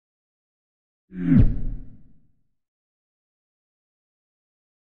It's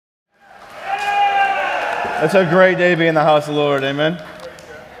a great day to be in the house of the Lord, amen?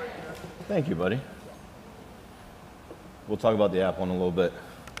 Thank you, buddy. We'll talk about the app one in a little bit.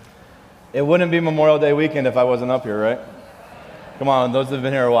 It wouldn't be Memorial Day weekend if I wasn't up here, right? Come on, those that have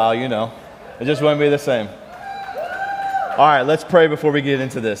been here a while, you know. It just wouldn't be the same. All right, let's pray before we get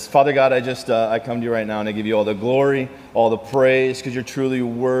into this. Father God, I come to you right now and I give you all the glory, all the praise, because you're truly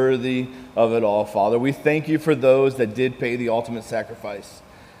worthy of it all, Father. We thank you for those that did pay the ultimate sacrifice,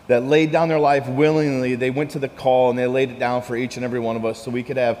 that laid down their life willingly. They went to the call and they laid it down for each and every one of us so we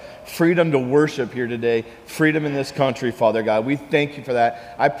could have freedom to worship here today, freedom in this country, Father God. We thank you for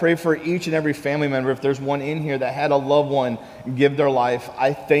that. I pray for each and every family member, if there's one in here that had a loved one give their life,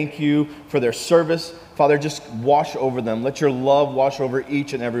 I thank you for their service. Father, just wash over them. Let your love wash over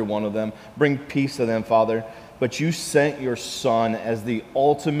each and every one of them. Bring peace to them, Father. But you sent your Son as the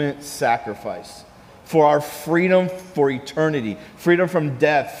ultimate sacrifice for our freedom for eternity, freedom from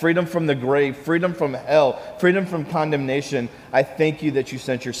death, freedom from the grave, freedom from hell, freedom from condemnation. I thank you that you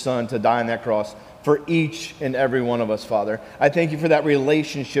sent your Son to die on that cross for each and every one of us, Father. I thank you for that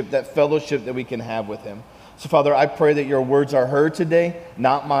relationship, that fellowship that we can have with him. So, Father, I pray that your words are heard today,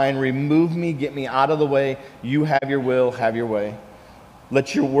 not mine. Remove me, get me out of the way. You have your will, have your way.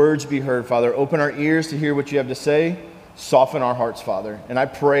 Let your words be heard, Father. Open our ears to hear what you have to say. Soften our hearts, Father. And I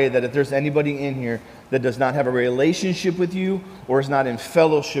pray that if there's anybody in here that does not have a relationship with you or is not in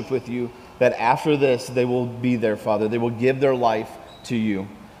fellowship with you, that after this they will be there, Father. They will give their life to you.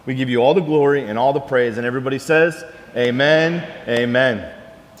 We give you all the glory and all the praise. And everybody says, amen, amen.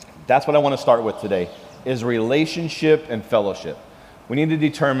 That's what I want to start with today, is relationship and fellowship. We need to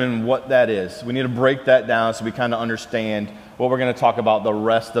determine what that is. We need to break that down so we kind of understand what we're going to talk about the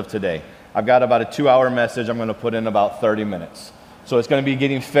rest of today. I've got about a 2-hour message I'm going to put in about 30 minutes. So it's going to be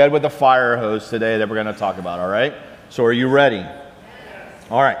getting fed with a fire hose today that we're going to talk about, all right? So are you ready? Yes.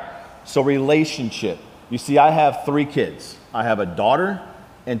 All right. So relationship. You see, I have 3 kids. I have a daughter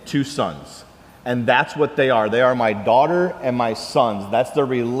and 2 sons. And that's what they are. They are my daughter and my sons. That's their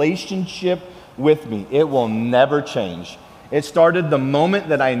relationship with me. It will never change. It started the moment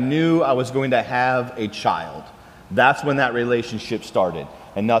that I knew I was going to have a child. That's when that relationship started.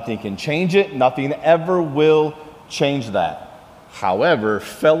 And nothing can change it. Nothing ever will change that. However,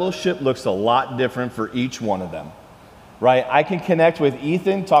 fellowship looks a lot different for each one of them, right? I can connect with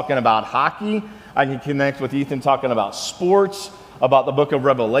Ethan talking about hockey. I can connect with Ethan talking about sports, about the book of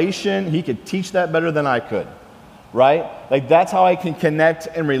Revelation. He could teach that better than I could, right? Like, that's how I can connect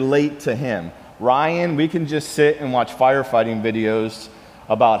and relate to him. Ryan, we can just sit and watch firefighting videos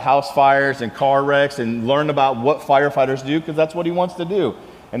about house fires and car wrecks and learn about what firefighters do, because that's what he wants to do.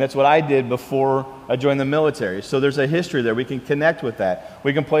 And that's what I did before I joined the military. So there's a history there. We can connect with that.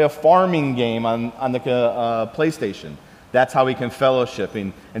 We can play a farming game on the PlayStation. That's how we can fellowship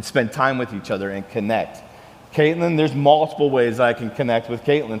and spend time with each other and connect. Caitlin, there's multiple ways I can connect with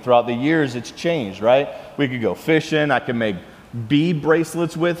Caitlin. Throughout the years, it's changed, right? We could go fishing. I can make bead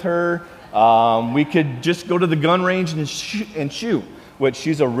bracelets with her. We could just go to the gun range and shoot, which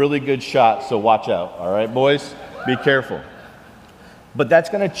she's a really good shot, so watch out. All right, boys? Be careful. But that's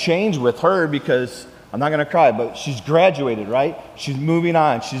going to change with her because, I'm not going to cry, but she's graduated, right? She's moving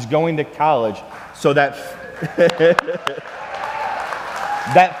on. She's going to college. So that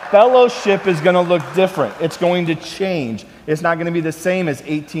that fellowship is going to look different. It's going to change. It's not going to be the same as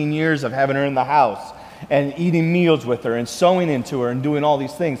 18 years of having her in the house and eating meals with her and sewing into her and doing all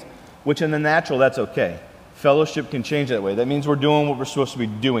these things, which in the natural, that's okay. Fellowship can change that way. That means we're doing what we're supposed to be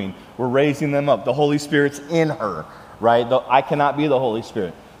doing. We're raising them up. The Holy Spirit's in her, right? I cannot be the Holy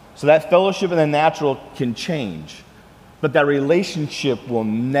Spirit. So that fellowship in the natural can change. But that relationship will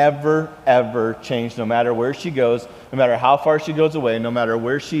never, ever change no matter where she goes, no matter how far she goes away, no matter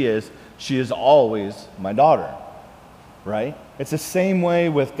where she is always my daughter, right? It's the same way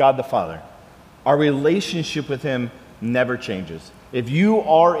with God the Father. Our relationship with him never changes. If you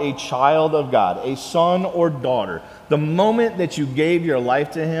are a child of God, a son or daughter, the moment that you gave your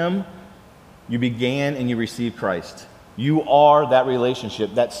life to him, you began and you received Christ. You are that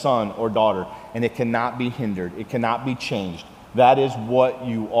relationship, that son or daughter, and it cannot be hindered. It cannot be changed. That is what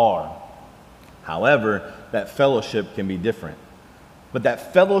you are. However, that fellowship can be different. But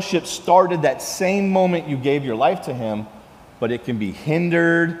that fellowship started that same moment you gave your life to him, but it can be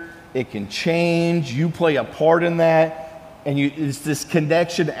hindered. It can change. You play a part in that. And it's this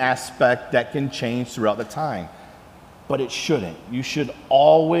connection aspect that can change throughout the time. But it shouldn't. You should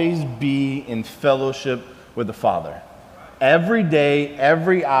always be in fellowship with the Father. Every day,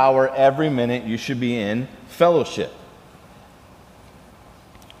 every hour, every minute, you should be in fellowship.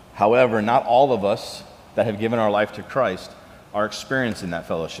 However, not all of us that have given our life to Christ are experiencing that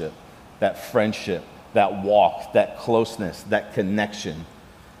fellowship, that friendship, that walk, that closeness, that connection.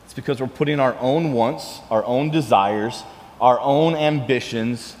 It's because we're putting our own wants, our own desires, our own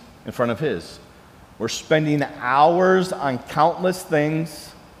ambitions in front of His. We're spending hours on countless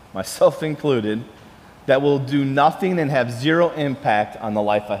things, myself included, that will do nothing and have zero impact on the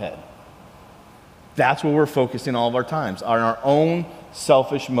life ahead. That's where we're focusing all of our times, on our own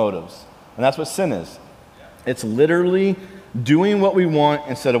selfish motives. And that's what sin is. It's literally doing what we want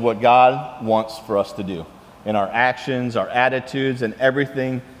instead of what God wants for us to do in our actions, our attitudes, and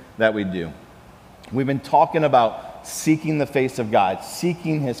everything that we do. We've been talking about seeking the face of God,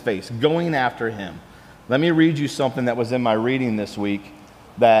 seeking His face, going after Him. Let me read you something that was in my reading this week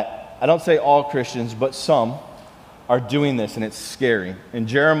that I don't say all Christians, but some are doing this, and it's scary. In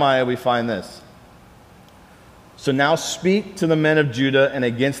Jeremiah, we find this. So now speak to the men of Judah and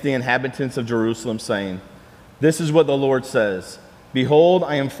against the inhabitants of Jerusalem, saying, this is what the Lord says. Behold,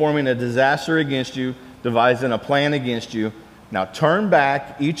 I am forming a disaster against you, devising a plan against you. Now turn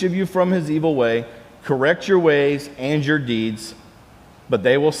back, each of you from his evil way, correct your ways and your deeds. But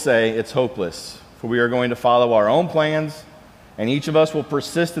they will say, it's hopeless, for we are going to follow our own plans, and each of us will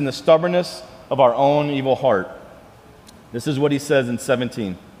persist in the stubbornness of our own evil heart. This is what he says in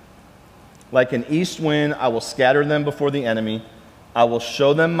 17. Like an east wind, I will scatter them before the enemy. I will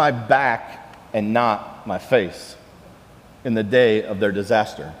show them my back and not my face in the day of their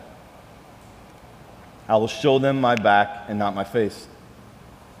disaster. I will show them my back and not my face.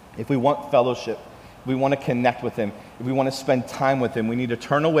 If we want fellowship, if we want to connect with Him, if we want to spend time with Him, we need to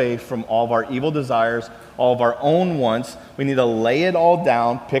turn away from all of our evil desires, all of our own wants. We need to lay it all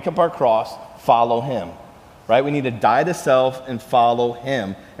down, pick up our cross, follow Him. Right? We need to die to self and follow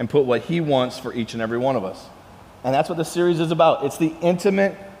Him and put what He wants for each and every one of us. And that's what the series is about. It's the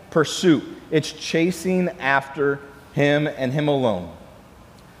intimate pursuit. It's chasing after Him and Him alone.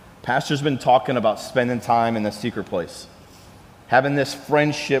 Pastor's been talking about spending time in the secret place, having this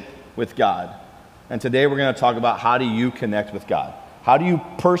friendship with God. And today we're going to talk about how do you connect with God? How do you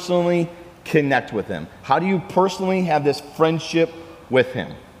personally connect with Him? How do you personally have this friendship with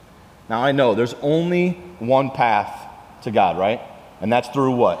Him? Now I know there's only one path to God, right? And that's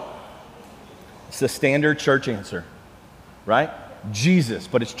through what? It's the standard church answer, right? Jesus,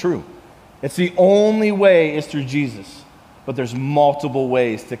 but it's true. It's the only way is through Jesus. But there's multiple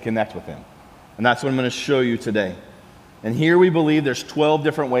ways to connect with Him. And that's what I'm going to show you today. And here we believe there's 12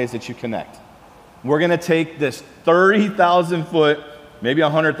 different ways that you connect. We're going to take this 30,000 foot, maybe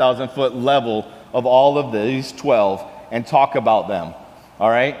 100,000 foot level of all of these 12 and talk about them. All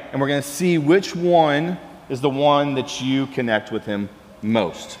right? And we're going to see which one is the one that you connect with Him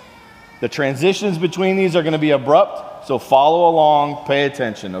most. The transitions between these are going to be abrupt, so follow along, pay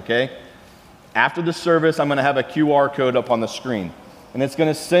attention, okay? After the service, I'm going to have a QR code up on the screen, and it's going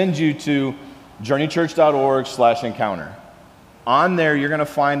to send you to journeychurch.org/encounter. On there, you're going to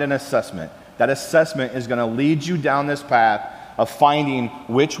find an assessment. That assessment is going to lead you down this path of finding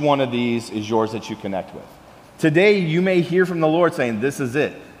which one of these is yours that you connect with. Today, you may hear from the Lord saying, this is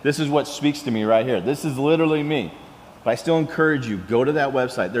it. This is what speaks to me right here. This is literally me. But I still encourage you, go to that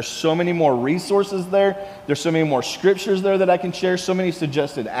website. There's so many more resources there. There's so many more scriptures there that I can share, so many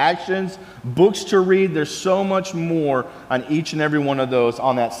suggested actions, books to read. There's so much more on each and every one of those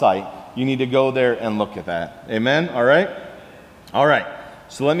on that site. You need to go there and look at that. Amen? All right? All right.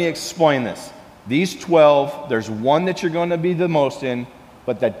 So let me explain this. These 12, there's one that you're going to be the most in,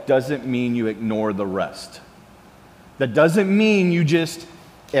 but that doesn't mean you ignore the rest. That doesn't mean you just,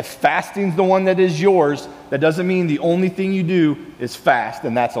 if fasting's the one that is yours, that doesn't mean the only thing you do is fast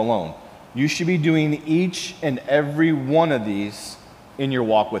and that's alone. You should be doing each and every one of these in your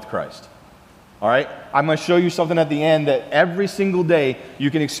walk with Christ. All right? I'm going to show you something at the end that every single day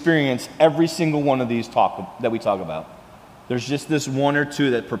you can experience every single one of these that we talk about. There's just this one or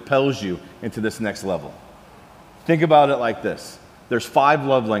two that propels you into this next level. Think about it like this. There's 5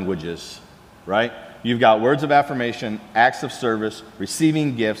 love languages, right? You've got words of affirmation, acts of service,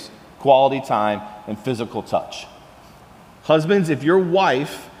 receiving gifts, quality time, and physical touch. Husbands, if your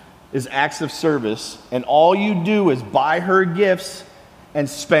wife is acts of service and all you do is buy her gifts and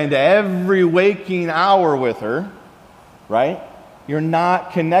spend every waking hour with her, right? You're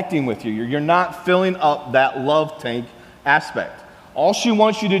not connecting with you. You're not filling up that love tank aspect. All she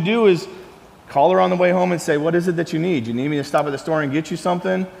wants you to do is call her on the way home and say, what is it that you need? You need me to stop at the store and get you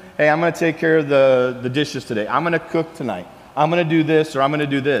something? Hey, I'm going to take care of the dishes today. I'm going to cook tonight. I'm going to do this or I'm going to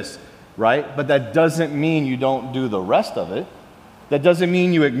do this, right? But that doesn't mean you don't do the rest of it. That doesn't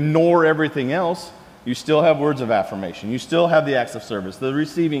mean you ignore everything else. You still have words of affirmation. You still have the acts of service, the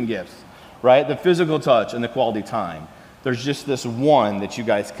receiving gifts, right? The physical touch and the quality time. There's just this one that you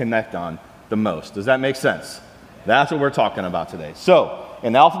guys connect on the most. Does that make sense? That's what we're talking about today. So,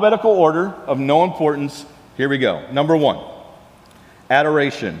 in alphabetical order of no importance, here we go. Number 1,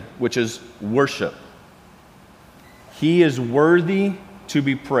 adoration, which is worship. He is worthy to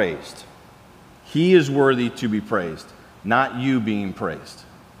be praised. He is worthy to be praised, not you being praised,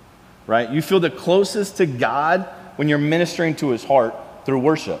 right? You feel the closest to God when you're ministering to his heart through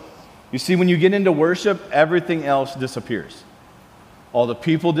worship. You see, when you get into worship, everything else disappears. All the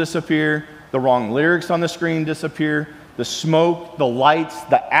people disappear, the wrong lyrics on the screen disappear, the smoke, the lights,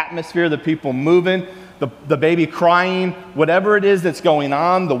 the atmosphere, the people moving, the baby crying, whatever it is that's going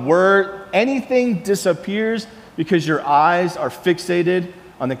on, the word, anything disappears because your eyes are fixated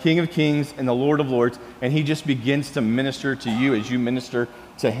on the King of Kings and the Lord of Lords, and he just begins to minister to you as you minister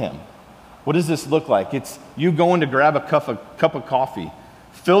to him. What does this look like? It's you going to grab a cup of coffee.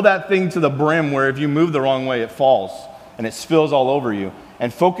 Fill that thing to the brim where if you move the wrong way, it falls and it spills all over you.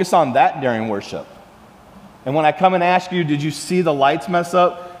 And focus on that during worship. And when I come and ask you, did you see the lights mess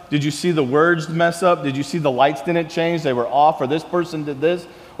up? Did you see the words mess up? Did you see the lights didn't change? They were off, or this person did this,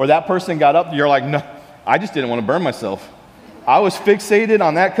 or that person got up. You're like, no, I just didn't want to burn myself. I was fixated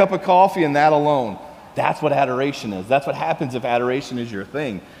on that cup of coffee and that alone. That's what adoration is. That's what happens if adoration is your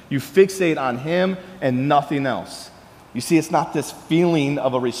thing. You fixate on him and nothing else. You see, it's not this feeling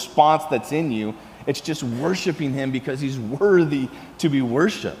of a response that's in you. It's just worshiping him because he's worthy to be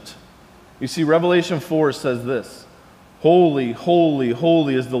worshiped. You see, Revelation 4 says this: Holy, holy,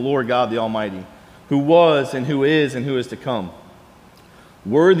 holy is the Lord God the Almighty, who was and who is to come.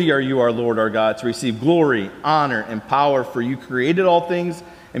 Worthy are you, our Lord, our God, to receive glory, honor, and power, for you created all things,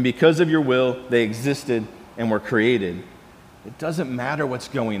 and because of your will, they existed and were created. It doesn't matter what's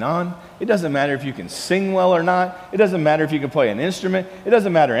going on. It doesn't matter if you can sing well or not. It doesn't matter if you can play an instrument. It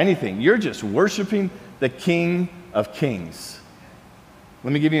doesn't matter anything. You're just worshiping the King of Kings.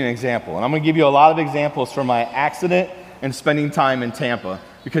 Let me give you an example. And I'm going to give you a lot of examples from my accident and spending time in Tampa,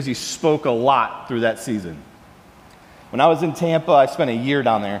 because he spoke a lot through that season. When I was in Tampa, I spent a year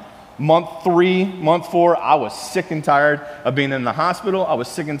down there. Month 3, month 4, I was sick and tired of being in the hospital. I was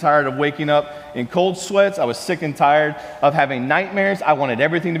sick and tired of waking up in cold sweats. I was sick and tired of having nightmares. I wanted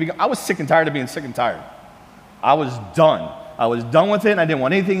everything to be gone. I was sick and tired of being sick and tired. I was done. I was done with it, and I didn't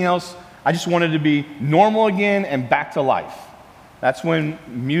want anything else. I just wanted to be normal again and back to life. That's when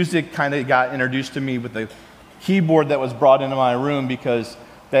music kind of got introduced to me with the keyboard that was brought into my room, because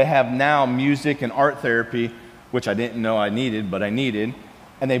they have now music and art therapy, which I didn't know I needed, but I needed.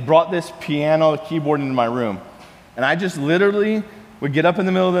 And they brought this piano keyboard into my room. And I just literally would get up in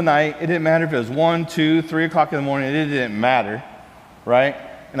the middle of the night. It didn't matter if it was 1, 2, 3 o'clock in the morning. It didn't matter, right?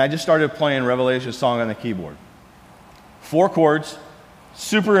 And I just started playing Revelation song on the keyboard. 4 chords,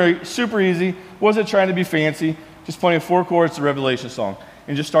 super easy. Wasn't trying to be fancy. Just playing 4 chords to Revelation song.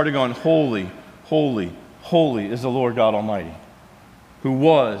 And just started going, holy, holy, holy is the Lord God Almighty, who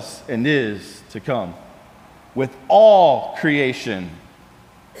was and is to come. With all creation,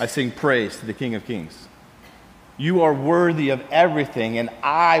 I sing praise to the King of Kings. You are worthy of everything, and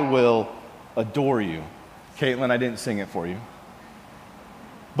I will adore you. Caitlin, I didn't sing it for you.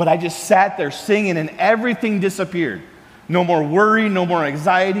 But I just sat there singing, and everything disappeared. No more worry, no more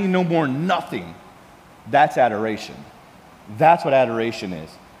anxiety, no more nothing. That's adoration. That's what adoration is.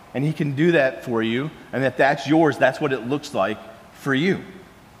 And he can do that for you, and if that's yours, that's what it looks like for you.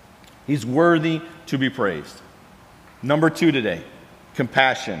 He's worthy to be praised. Number 2 today.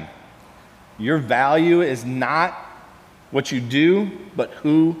 Compassion. Your value is not what you do, but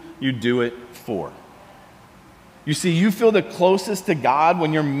who you do it for. You see, you feel the closest to God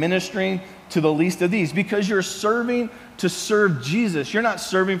when you're ministering to the least of these, because you're serving to serve Jesus. You're not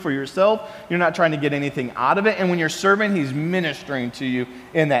serving for yourself. You're not trying to get anything out of it. And when you're serving, he's ministering to you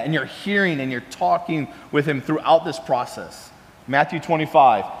in that. And you're hearing and you're talking with him throughout this process. Matthew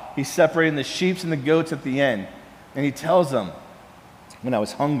 25, he's separating the sheep and the goats at the end. And he tells them, when I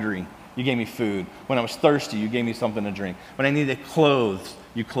was hungry, you gave me food. When I was thirsty, you gave me something to drink. When I needed clothes,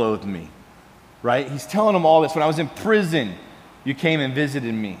 you clothed me. Right? He's telling them all this. When I was in prison, you came and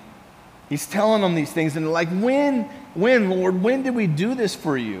visited me. He's telling them these things. And they're like, when, Lord, when did we do this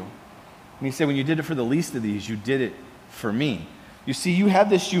for you? And he said, when you did it for the least of these, you did it for me. You see, you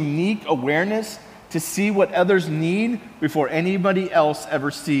have this unique awareness to see what others need before anybody else ever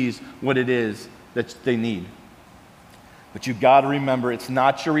sees what it is that they need. But you've got to remember, it's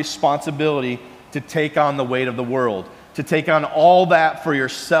not your responsibility to take on the weight of the world, to take on all that for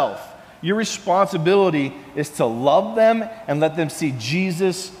yourself. Your responsibility is to love them and let them see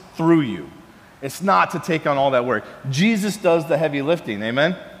Jesus through you. It's not to take on all that work. Jesus does the heavy lifting,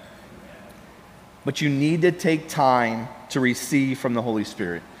 amen? But you need to take time to receive from the Holy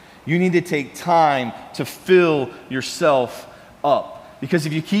Spirit. You need to take time to fill yourself up. Because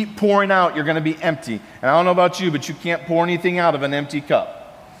if you keep pouring out, you're going to be empty. And I don't know about you, but you can't pour anything out of an empty cup.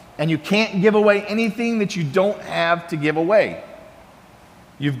 And you can't give away anything that you don't have to give away.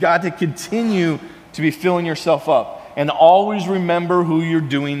 You've got to continue to be filling yourself up. And always remember who you're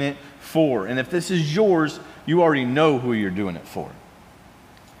doing it for. And if this is yours, you already know who you're doing it for.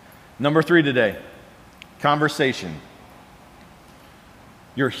 Number 3 today, conversation.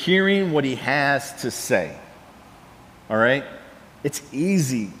 You're hearing what he has to say. All right? It's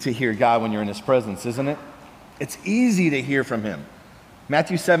easy to hear God when you're in his presence, isn't it? It's easy to hear from him.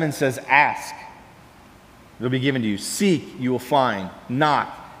 Matthew 7 says, ask, it'll be given to you. Seek, you will find.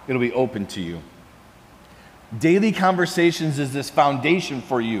 Knock, it'll be open to you. Daily conversations is this foundation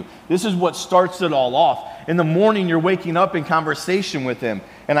for you. This is what starts it all off. In the morning, you're waking up in conversation with him.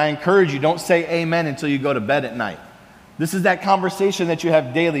 And I encourage you, don't say amen until you go to bed at night. This is that conversation that you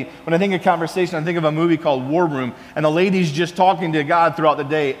have daily. When I think of conversation, I think of a movie called War Room, and the lady's just talking to God throughout the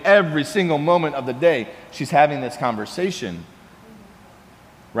day. Every single moment of the day, she's having this conversation.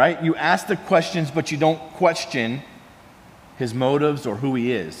 Right? You ask the questions, but you don't question his motives or who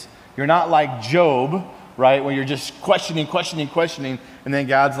he is. You're not like Job, right, where you're just questioning, and then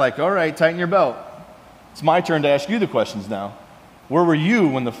God's like, all right, tighten your belt. It's my turn to ask you the questions now. Where were you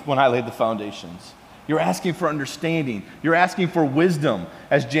when I laid the foundations? You're asking for understanding. You're asking for wisdom,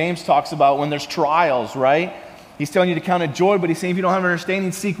 as James talks about when there's trials, right? He's telling you to count it joy, but he's saying if you don't have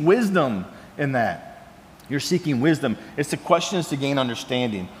understanding, seek wisdom in that. You're seeking wisdom. It's the question is to gain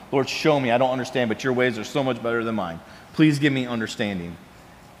understanding. Lord, show me. I don't understand, but your ways are so much better than mine. Please give me understanding.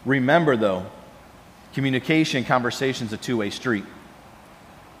 Remember, though, communication, conversation is a two-way street,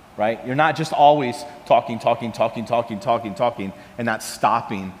 right? You're not just always talking, and not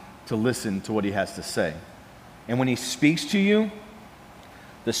stopping to listen to what he has to say. And when he speaks to you,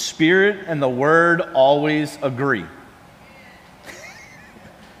 the Spirit and the Word always agree.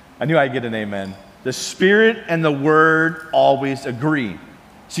 I knew I'd get an amen. The Spirit and the Word always agree.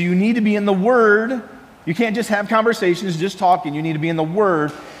 So you need to be in the Word. You can't just have conversations, just talking. You need to be in the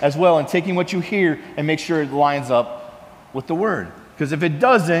Word as well and taking what you hear and make sure it lines up with the Word. Because if it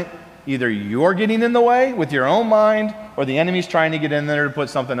doesn't, either you're getting in the way with your own mind or the enemy's trying to get in there to put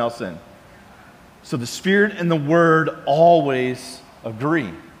something else in. So the Spirit and the Word always agree.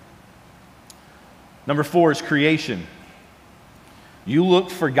 Number 4 is creation. You look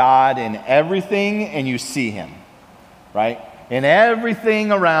for God in everything and you see him, right? In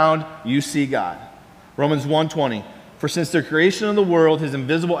everything around, you see God. Romans 1:20, for since the creation of the world, his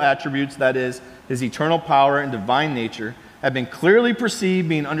invisible attributes, that is, his eternal power and divine nature, have been clearly perceived,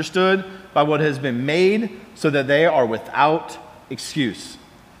 being understood by what has been made, so that they are without excuse.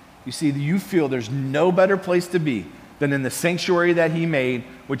 You see, you feel there's no better place to be than in the sanctuary that he made,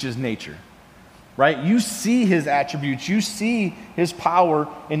 which is nature. Right? You see his attributes. You see his power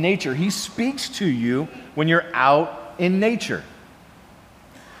in nature. He speaks to you when you're out in nature.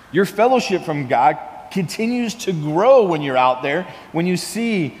 Your fellowship from God continues to grow when you're out there, when you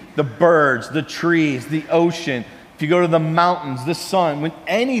see the birds, the trees, the ocean. If you go to the mountains, the sun, when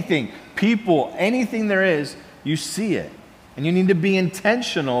anything, people, anything there is, you see it. And you need to be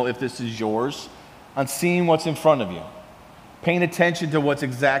intentional, if this is yours, on seeing what's in front of you. Paying attention to what's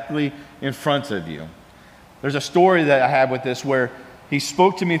exactly in front of you. There's a story that I have with this where he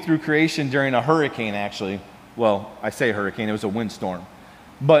spoke to me through creation during a hurricane, actually. Well, I say hurricane, it was a windstorm.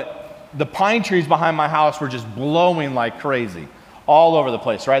 But the pine trees behind my house were just blowing like crazy all over the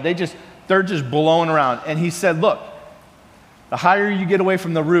place, right? They're just blowing around. And he said, look, the higher you get away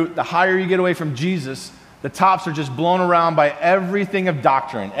from the root, the higher you get away from Jesus, the tops are just blown around by everything of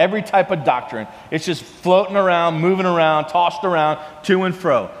doctrine, every type of doctrine. It's just floating around, moving around, tossed around, to and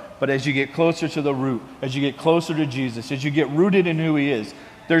fro. But as you get closer to the root, as you get closer to Jesus, as you get rooted in who he is,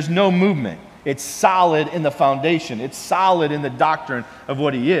 there's no movement. It's solid in the foundation. It's solid in the doctrine of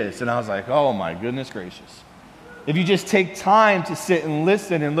what he is. And I was like, oh my goodness gracious. If you just take time to sit and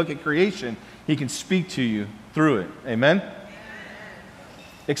listen and look at creation, he can speak to you through it. Amen?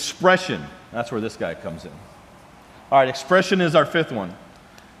 Expression. That's where this guy comes in. All right, expression is our 5th one.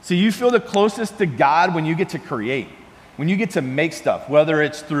 So you feel the closest to God when you get to create, when you get to make stuff, whether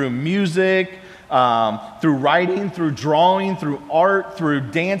it's through music, through writing, through drawing, through art,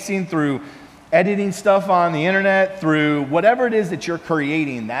 through dancing, through editing stuff on the internet, through whatever it is that you're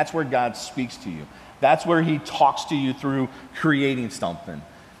creating. That's where God speaks to you. That's where he talks to you through creating something.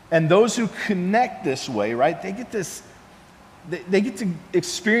 And those who connect this way, right, they get this they get to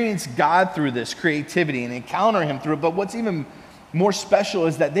experience God through this creativity and encounter him through it. But what's even more special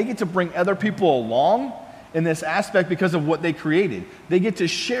is that they get to bring other people along in this aspect because of what they created. They get to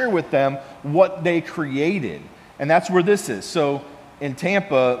share with them what they created. And that's where this is. So in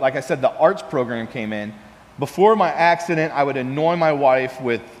Tampa, like I said, the arts program came in. Before my accident, I would annoy my wife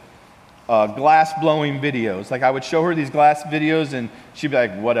with glass blowing videos. Like I would show her these glass videos and she'd be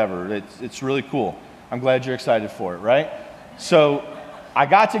like, whatever, it's really cool. I'm glad you're excited for it, right? So I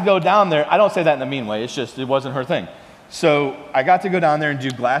got to go down there. I don't say that in a mean way. It's just, it wasn't her thing. So I got to go down there and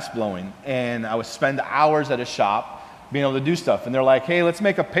do glass blowing, and I would spend hours at a shop being able to do stuff. And they're like, hey, let's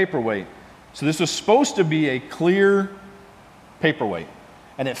make a paperweight. So this was supposed to be a clear paperweight,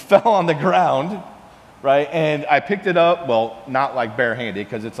 and it fell on the ground, right? And I picked it up, well, not like barehanded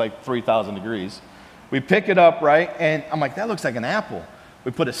because it's like 3,000 degrees. We pick it up, right? And I'm like, that looks like an apple.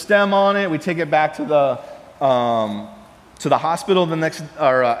 We put a stem on it. We take it back to the hospital the next,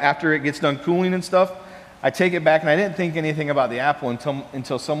 or after it gets done cooling and stuff. I take it back, and I didn't think anything about the apple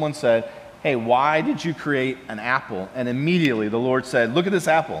until someone said, hey, why did you create an apple? And immediately the Lord said, look at this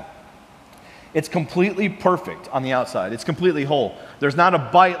apple. It's completely perfect on the outside. It's completely whole. There's not a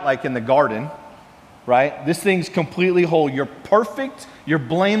bite like in the garden, right? This thing's completely whole. You're perfect. You're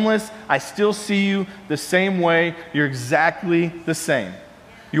blameless. I still see you the same way. You're exactly the same.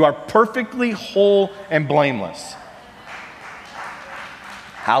 You are perfectly whole and blameless.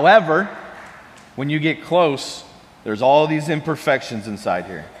 However, when you get close, there's all these imperfections inside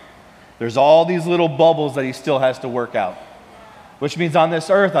here. There's all these little bubbles that he still has to work out. Which means on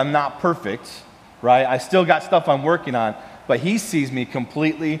this earth, I'm not perfect, right? I still got stuff I'm working on, but he sees me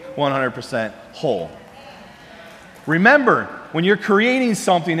completely 100% whole. Remember, when you're creating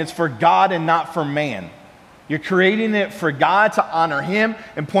something, it's for God and not for man. You're creating it for God to honor him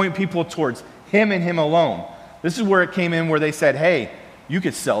and point people towards him and him alone. This is where it came in where they said, hey, you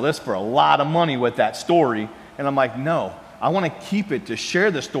could sell this for a lot of money with that story. And I'm like, no, I want to keep it to share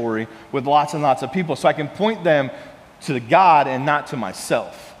the story with lots and lots of people so I can point them to God and not to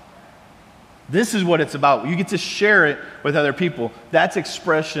myself. This is what it's about. You get to share it with other people. That's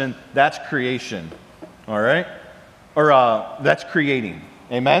expression. That's creation. All right? Or that's creating.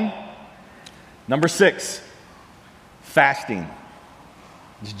 Amen? Number 6, fasting.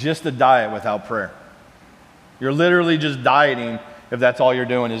 It's just a diet without prayer. You're literally just dieting if that's all you're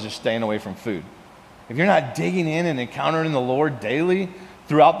doing is just staying away from food. If you're not digging in and encountering the Lord daily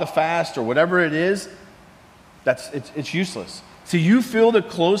throughout the fast or whatever it is, it's useless. See, you feel the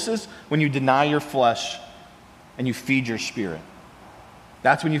closest when you deny your flesh and you feed your spirit.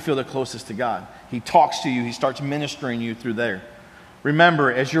 That's when you feel the closest to God. He talks to you. He starts ministering you through there.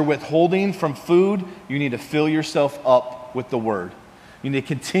 Remember, as you're withholding from food, you need to fill yourself up with the Word. You need to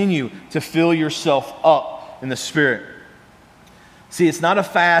continue to fill yourself up in the Spirit. See, it's not a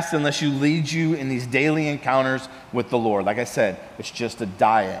fast unless you lead you in these daily encounters with the Lord. Like I said, it's just a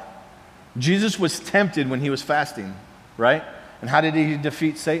diet. Jesus was tempted when he was fasting, right? And how did he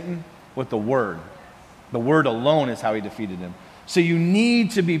defeat Satan? With the Word. The Word alone is how he defeated him. So you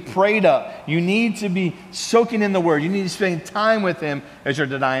need to be prayed up. You need to be soaking in the Word. You need to spend time with him as you're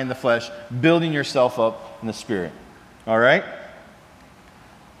denying the flesh, building yourself up in the Spirit. All right?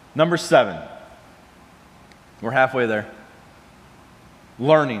 Number 7. We're halfway there.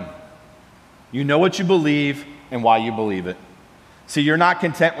 Learning. You know what you believe and why you believe it. See, you're not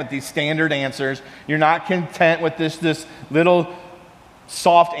content with these standard answers. You're not content with this little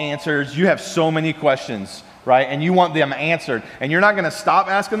soft answers. You have so many questions, right? And you want them answered. And you're not going to stop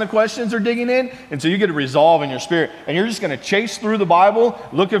asking the questions or digging in until you get a resolve in your spirit. And you're just going to chase through the Bible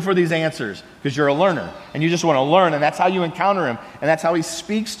looking for these answers because you're a learner. And you just want to learn. And that's how you encounter him. And that's how he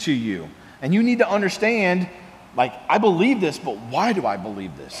speaks to you. And you need to understand, like, I believe this, but why do I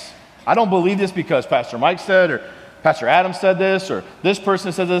believe this? I don't believe this because Pastor Mike said or Pastor Adam said this or this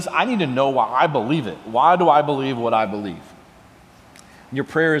person said this. I need to know why I believe it. Why do I believe what I believe? Your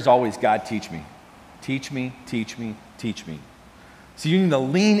prayer is always, God, teach me. Teach me, teach me, teach me. So you need to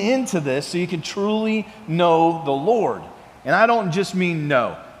lean into this so you can truly know the Lord. And I don't just mean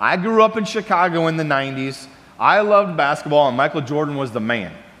know. I grew up in Chicago in the 90s. I loved basketball, and Michael Jordan was the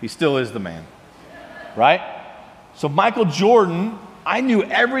man. He still is the man, right? So Michael Jordan, I knew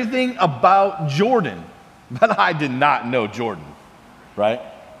everything about Jordan, but I did not know Jordan, right?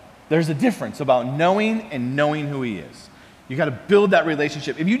 There's a difference about knowing and knowing who he is. You got to build that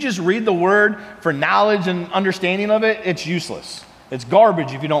relationship. If you just read the Word for knowledge and understanding of it, it's useless. It's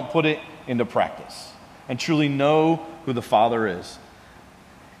garbage if you don't put it into practice and truly know who the Father is.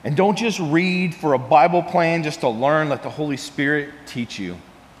 And don't just read for a Bible plan just to learn. Let the Holy Spirit teach you.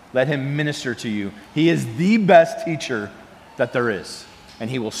 Let him minister to you. He is the best teacher that there is. And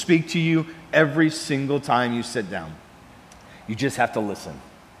he will speak to you every single time you sit down. You just have to listen.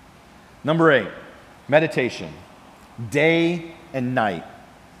 Number 8, meditation, day and night.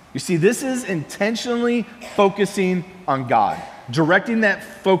 You see, this is intentionally focusing on God, directing that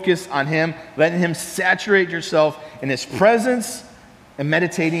focus on him, letting him saturate yourself in his presence and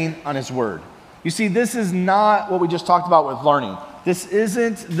meditating on his word. You see, this is not what we just talked about with learning. This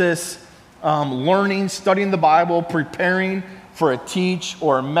isn't this learning, studying the Bible, preparing for a teach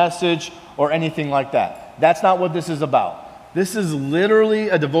or a message or anything like that. That's not what this is about. This is literally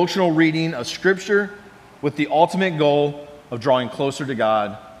a devotional reading of Scripture with the ultimate goal of drawing closer to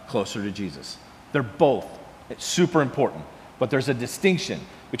God, closer to Jesus. They're both super important, but there's a distinction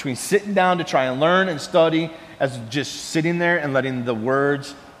between sitting down to try and learn and study as just sitting there and letting the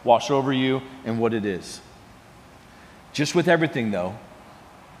words wash over you and what it is. Just with everything though,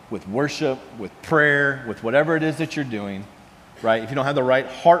 with worship, with prayer, with whatever it is that you're doing, right? If you don't have the right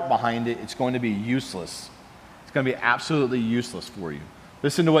heart behind it, it's going to be useless. It's going to be absolutely useless for you.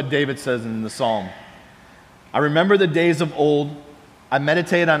 Listen to what David says in the Psalm. I remember the days of old. I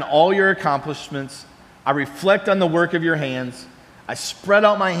meditate on all your accomplishments. I reflect on the work of your hands. I spread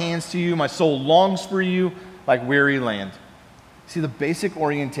out my hands to you. My soul longs for you like weary land. See, the basic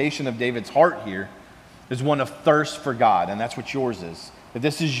orientation of David's heart here is one of thirst for God, and that's what yours is. If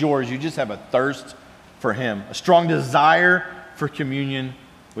this is yours, you just have a thirst for him, a strong desire for communion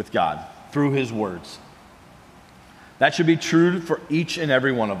with God through his words. That should be true for each and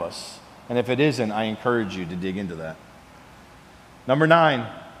every one of us. And if it isn't, I encourage you to dig into that. Number 9,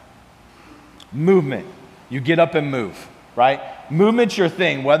 movement. You get up and move, right? Movement's your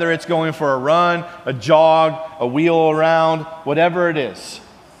thing, whether it's going for a run, a jog, a wheel around, whatever it is.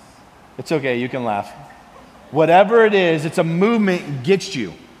 It's okay, you can laugh. Whatever it is, it's a movement gets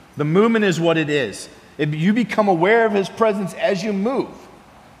you. The movement is what it is. If you become aware of his presence as you move,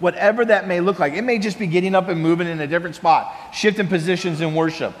 whatever that may look like. It may just be getting up and moving in a different spot, shifting positions in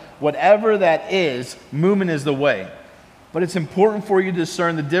worship. Whatever that is, movement is the way. But it's important for you to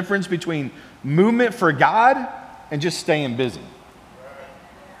discern the difference between movement for God and just staying busy.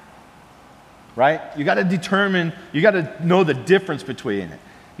 Right? You got to determine, you got to know the difference between it.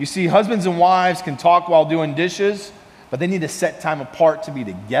 You see, husbands and wives can talk while doing dishes, but they need to set time apart to be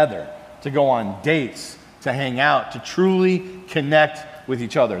together, to go on dates, to hang out, to truly connect with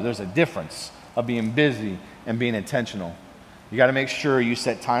each other. There's a difference of being busy and being intentional. You got to make sure you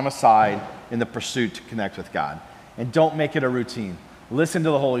set time aside in the pursuit to connect with God. And don't make it a routine. Listen to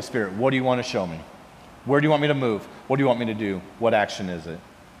the Holy Spirit. What do you want to show me? Where do you want me to move? What do you want me to do? What action is it?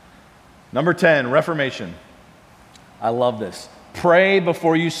 Number 10, reformation. I love this. Pray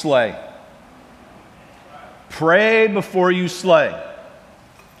before you slay. Pray before you slay.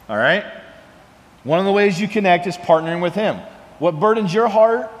 All right? One of the ways you connect is partnering with him. What burdens your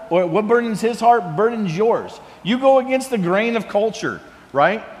heart, or what burdens his heart, burdens yours. You go against the grain of culture,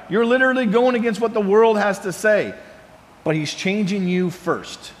 right? You're literally going against what the world has to say. But he's changing you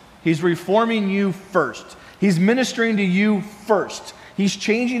first. He's reforming you first. He's ministering to you first. He's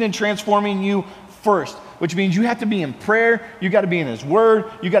changing and transforming you first, which means you have to be in prayer. You got to be in his word.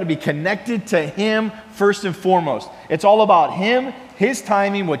 You got to be connected to him first and foremost. It's all about him, his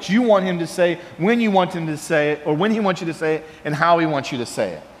timing, what you want him to say, when you want him to say it, or when he wants you to say it, and how he wants you to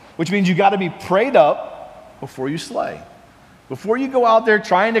say it. Which means you got to be prayed up before you slay. Before you go out there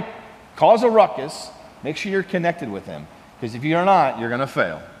trying to cause a ruckus, make sure you're connected with him. Because if you're not, you're going to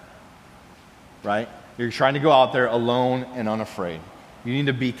fail. Right? You're trying to go out there alone and unafraid. You need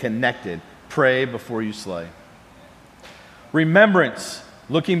to be connected. Pray before you slay. Remembrance,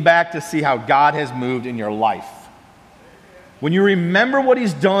 looking back to see how God has moved in your life. When you remember what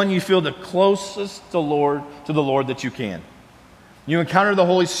he's done, you feel the closest to the Lord that you can. You encounter the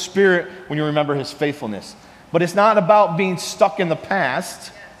Holy Spirit when you remember his faithfulness. But it's not about being stuck in the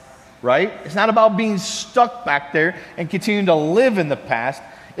past, right? It's not about being stuck back there and continuing to live in the past.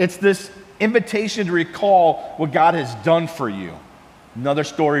 It's this invitation to recall what God has done for you. Another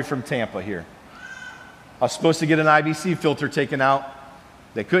story from Tampa here. I was supposed to get an IBC filter taken out.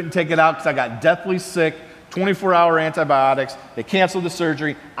 They couldn't take it out because I got deathly sick, 24-hour antibiotics. They canceled the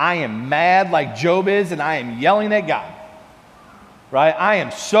surgery. I am mad like Job is, and I am yelling at God. Right? I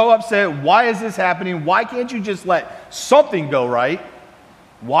am so upset. Why is this happening? Why can't you just let something go right?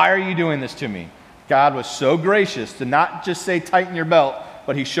 Why are you doing this to me? God was so gracious to not just say tighten your belt,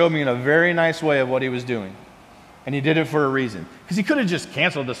 but he showed me in a very nice way of what he was doing. And he did it for a reason. Because he could have just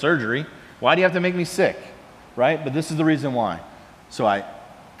canceled the surgery. Why do you have to make me sick? Right? But this is the reason why. So a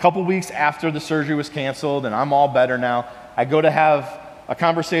couple weeks after the surgery was canceled and I'm all better now, I go to have a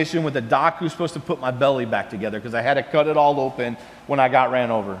conversation with the doc who's supposed to put my belly back together because I had to cut it all open when I got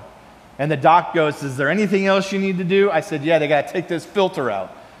ran over. And the doc goes, is there anything else you need to do? I said, yeah, they got to take this filter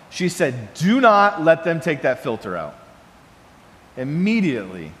out. She said, do not let them take that filter out.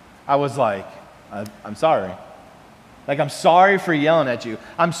 Immediately, I was like, I'm sorry. Like, I'm sorry for yelling at you.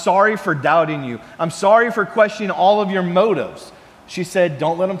 I'm sorry for doubting you. I'm sorry for questioning all of your motives. She said,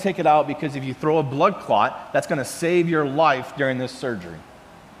 don't let them take it out because if you throw a blood clot, that's going to save your life during this surgery.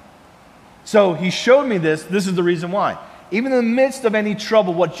 So he showed me this. This is the reason why. Even in the midst of any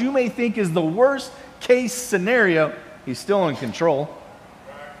trouble, what you may think is the worst case scenario, he's still in control.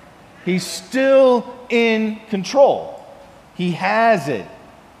 He's still in control. He has it,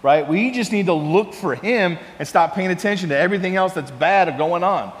 right? We just need to look for him and stop paying attention to everything else that's bad or going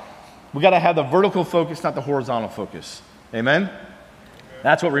on. We got to have the vertical focus, not the horizontal focus. Amen?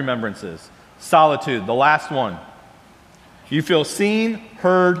 That's what remembrance is. Solitude, the last one. You feel seen,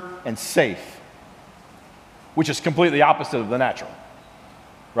 heard, and safe, which is completely opposite of the natural,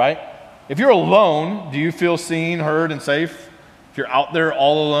 right? If you're alone, do you feel seen, heard, and safe? If you're out there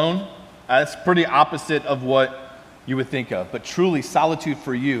all alone, that's pretty opposite of what you would think of. But truly, solitude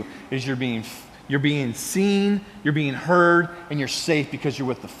for you is you're being seen, you're being heard, and you're safe because you're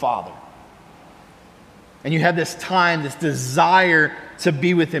with the Father. And you have this time, this desire to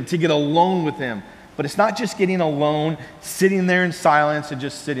be with him, to get alone with him. But it's not just getting alone, sitting there in silence and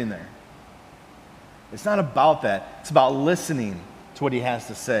just sitting there. It's not about that. It's about listening to what he has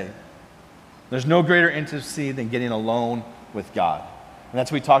to say. There's no greater intimacy than getting alone with God. And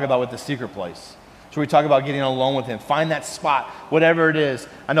that's what we talk about with the secret place. So we talk about getting alone with him. Find that spot, whatever it is.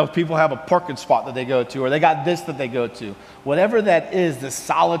 I know people have a parking spot that they go to, or they got this that they go to. Whatever that is, the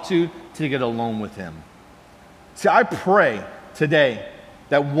solitude to get alone with him. See, I pray today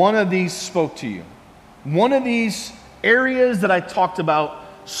that one of these spoke to you. One of these areas that I talked about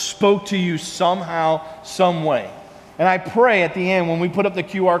spoke to you somehow, some way. And I pray at the end, when we put up the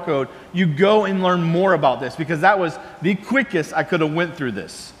QR code, you go and learn more about this, because that was the quickest I could have went through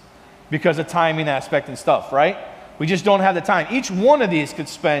this because of timing aspect and stuff, right? We just don't have the time. Each one of these could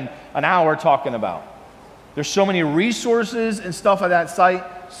spend an hour talking about. There's so many resources and stuff at that site,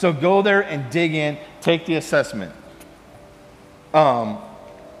 so go there and dig in, take the assessment.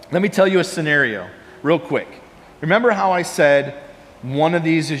 Let me tell you a scenario real quick. Remember how I said one of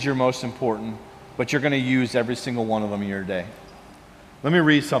these is your most important, but you're going to use every single one of them in your day? Let me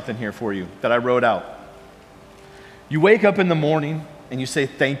read something here for you that I wrote out. You wake up in the morning and you say,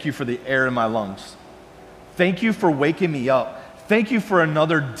 thank you for the air in my lungs. Thank you for waking me up. Thank you for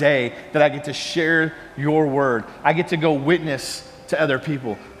another day that I get to share your word. I get to go witness to other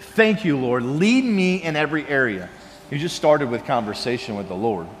people. Thank you, Lord. Lead me in every area. You just started with conversation with the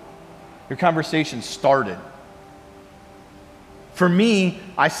Lord. Your conversation started. For me,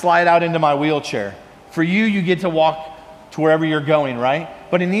 I slide out into my wheelchair. For you, you get to walk to wherever you're going, right?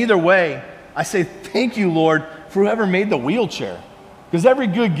 But in either way, I say, thank you, Lord, for whoever made the wheelchair. Because every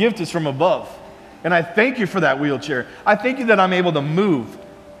good gift is from above. And I thank you for that wheelchair. I thank you that I'm able to move.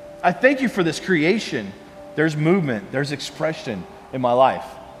 I thank you for this creation. There's movement, there's expression in my life.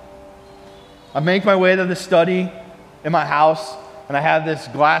 I make my way to the study in my house, and I have this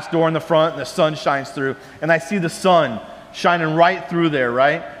glass door in the front, and the sun shines through, and I see the sun shining right through there,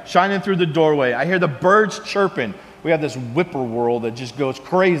 right? Shining through the doorway. I hear the birds chirping. We have this whippoorwill that just goes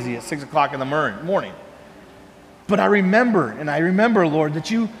crazy at 6 o'clock in the morning. But I remember, Lord,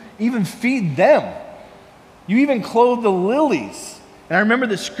 that you even feed them. You even clothe the lilies. And I remember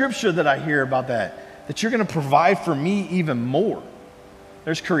the scripture that I hear about that you're going to provide for me even more.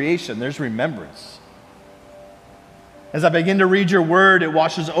 There's creation, there's remembrance. As I begin to read your word, it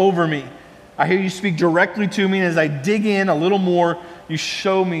washes over me. I hear you speak directly to me, and as I dig in a little more, you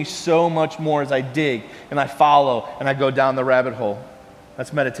show me so much more as I dig, and I follow, and I go down the rabbit hole.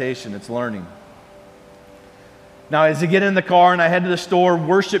 That's meditation, it's learning. Now, as I get in the car and I head to the store,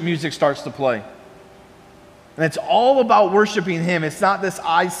 worship music starts to play. And it's all about worshiping him. It's not this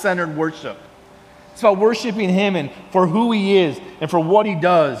I-centered worship. It's about worshiping him and for who he is and for what he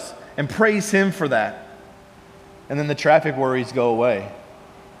does, and praise him for that. And then the traffic worries go away,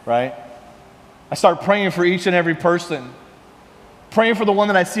 right? I start praying for each and every person. Praying for the one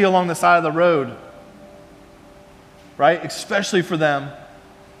that I see along the side of the road, right? Especially for them.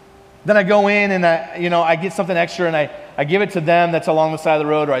 Then I go in and I get something extra and I give it to them that's along the side of the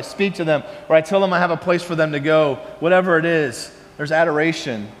road, or I speak to them, or I tell them I have a place for them to go. Whatever it is, there's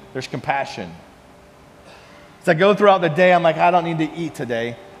adoration, there's compassion. As I go throughout the day, I'm like, I don't need to eat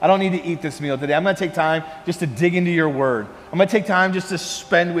today. I don't need to eat this meal today. I'm going to take time just to dig into your word. I'm going to take time just to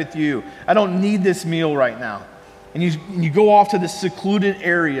spend with you. I don't need this meal right now. And you go off to this secluded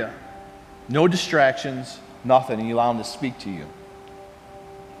area, no distractions, nothing, and you allow him to speak to you.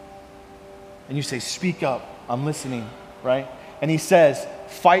 And you say, speak up, I'm listening, right? And he says,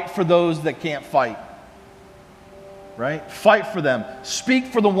 fight for those that can't fight, right? Fight for them. Speak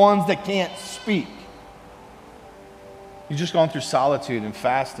for the ones that can't speak. You've just gone through solitude and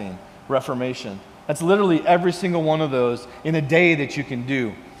fasting, reformation. That's literally every single one of those in a day that you can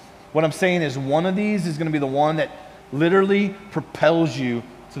do. What I'm saying is one of these is going to be the one that literally propels you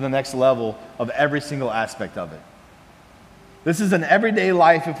to the next level of every single aspect of it. This is an everyday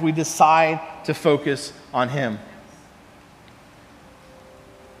life if we decide to focus on him.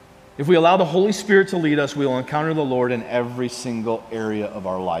 If we allow the Holy Spirit to lead us, we will encounter the Lord in every single area of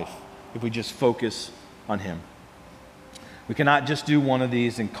our life if we just focus on him. We cannot just do one of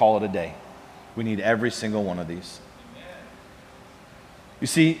these and call it a day. We need every single one of these. You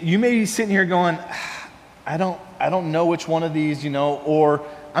see, you may be sitting here going, I don't know which one of these, or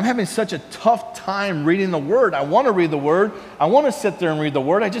I'm having such a tough time reading the Word. I want to read the Word. I want to sit there and read the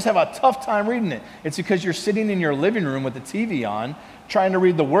Word. I just have a tough time reading it. It's because you're sitting in your living room with the TV on, trying to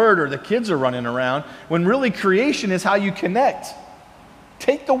read the Word, or the kids are running around, when really creation is how you connect.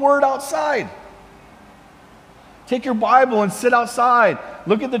 Take the Word outside. Take your Bible and sit outside.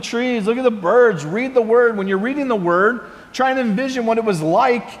 Look at the trees, look at the birds, read the Word. When you're reading the Word, try and envision what it was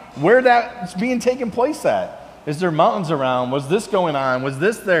like, where that's being taken place at. Is there mountains around? Was this going on? Was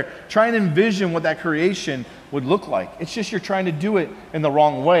this there? Try and envision what that creation would look like. It's just you're trying to do it in the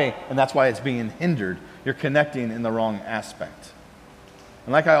wrong way, and that's why it's being hindered. You're connecting in the wrong aspect.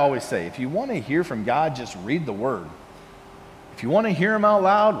 And like I always say, if you want to hear from God, just read the Word. If you want to hear him out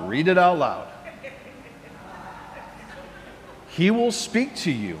loud, read it out loud. He will speak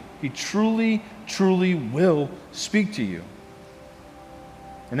to you. He truly, truly will speak to you.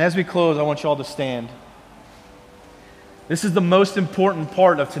 And as we close, I want you all to stand. This is the most important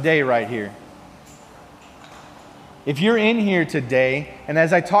part of today right here. If you're in here today, and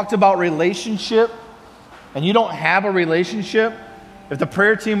as I talked about relationship, and you don't have a relationship, if the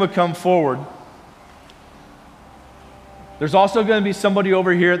prayer team would come forward, there's also going to be somebody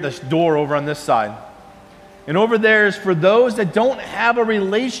over here at this door over on this side. And over there is for those that don't have a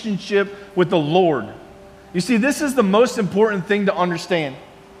relationship with the Lord. You see, this is the most important thing to understand.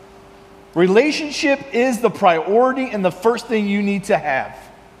 Relationship is the priority and the first thing you need to have.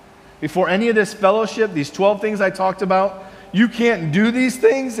 Before any of this fellowship, these 12 things I talked about, you can't do these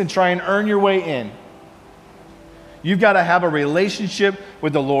things and try and earn your way in. You've got to have a relationship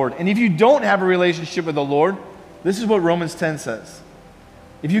with the Lord. And if you don't have a relationship with the Lord, this is what Romans 10 says.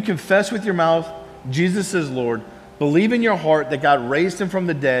 If you confess with your mouth Jesus is Lord, believe in your heart that God raised him from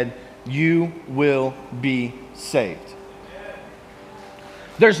the dead, you will be saved.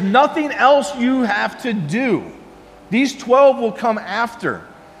 There's nothing else you have to do. These 12 will come after.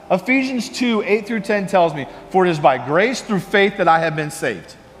 Ephesians 2, 8 through 10 tells me, for it is by grace through faith that I have been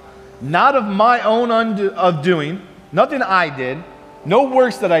saved. Not of my own of doing, nothing I did, no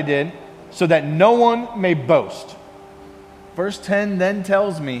works that I did, so that no one may boast. Verse 10 then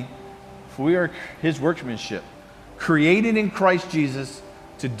tells me, for we are his workmanship, created in Christ Jesus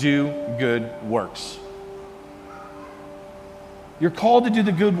to do good works. You're called to do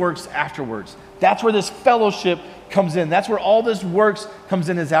the good works afterwards. That's where this fellowship comes in. That's where all this works comes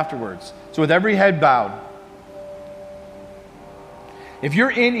in, is afterwards. So with every head bowed, if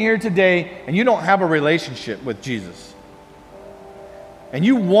you're in here today and you don't have a relationship with Jesus, and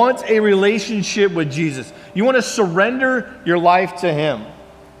you want a relationship with Jesus, you want to surrender your life to him,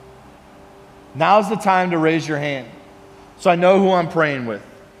 now's the time to raise your hand so I know who I'm praying with.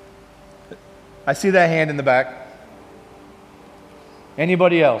 I see that hand in the back.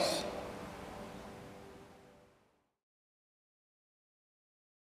 Anybody else?